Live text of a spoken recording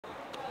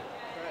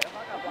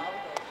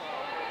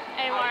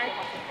Mark.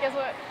 Guess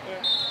what?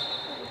 Yeah.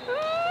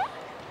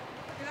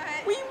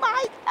 We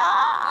mic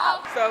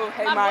up. So,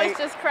 hey, My Mike. voice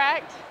just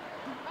cracked.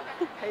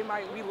 Hey,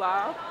 Mike, we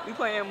live. We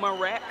playing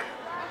Marac.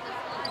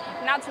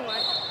 Not too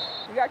much.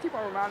 You gotta keep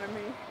on reminding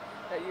me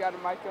that you got a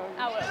mic on you.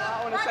 I will.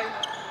 I want to say.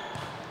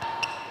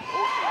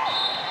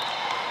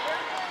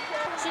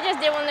 She just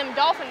did one of them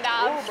dolphin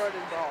dives.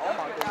 Oh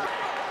my goodness.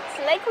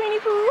 Slay Queenie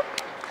Pooh.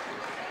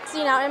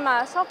 See, now in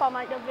my softball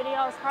mic up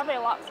video, it's probably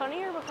a lot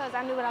funnier because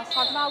I knew what I was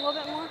talking about a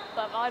little bit more.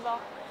 But volleyball,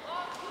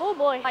 oh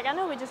boy. Like, I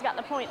know we just got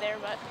the point there,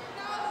 but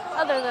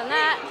other than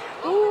that,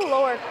 ooh,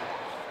 Lord.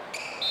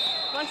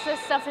 Once this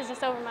stuff is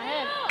just over my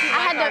head.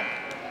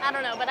 I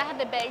don't know, but I had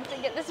to beg to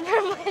get this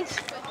privilege.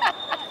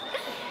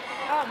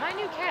 Oh, my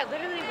new cat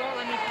literally won't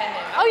let me pet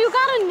him. Oh, you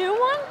got a new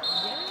one?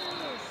 Yes.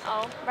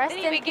 Oh, rest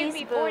Didn't in even give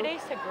peace, me boo. 4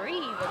 days to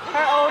grieve.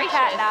 Her old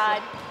cat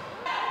died.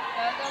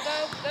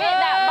 Go. Hit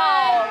that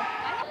ball.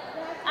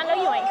 I know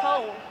you ain't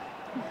cold.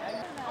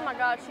 Oh my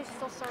God, she's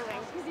still serving.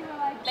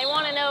 They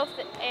want to know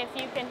if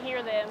you can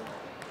hear them.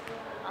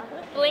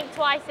 Blink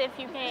twice if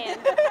you can.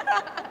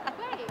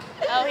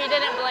 Oh, he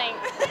didn't blink.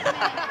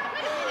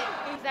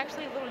 He's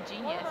actually a little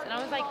genius, and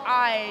I was like,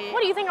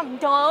 What do you think, I'm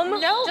dumb?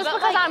 No, just but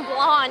because like, I'm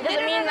blonde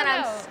doesn't mean that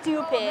no. I'm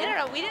stupid.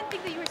 No, we didn't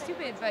think that you were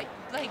stupid, but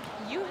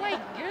you're a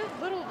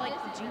little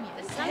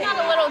genius. I'm not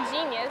a little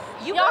genius.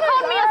 You Y'all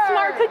called me a were.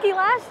 smart cookie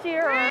last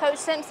year. Coach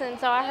Simpson,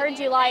 so I heard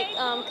you like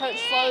Coach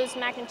Flo's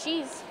mac and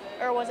cheese,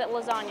 or was it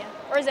lasagna?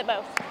 Or is it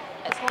both?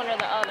 It's one or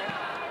the other.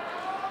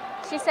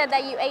 She said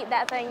that you ate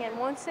that thing in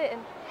one sitting.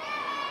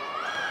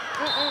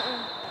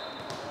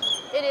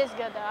 It is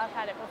good though, I've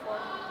had it before,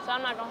 so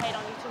I'm not gonna hate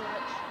on you too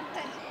much.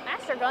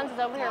 Master Guns is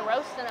over here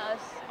roasting us.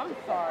 I'm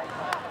sorry.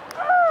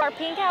 Our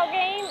pink out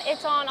game,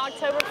 it's on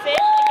October 5th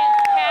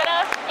against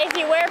Cata. If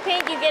you wear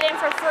pink, you get in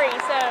for free,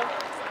 so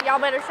y'all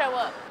better show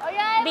up. Oh,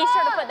 yeah, be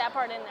sure to put that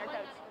part in there, Coach.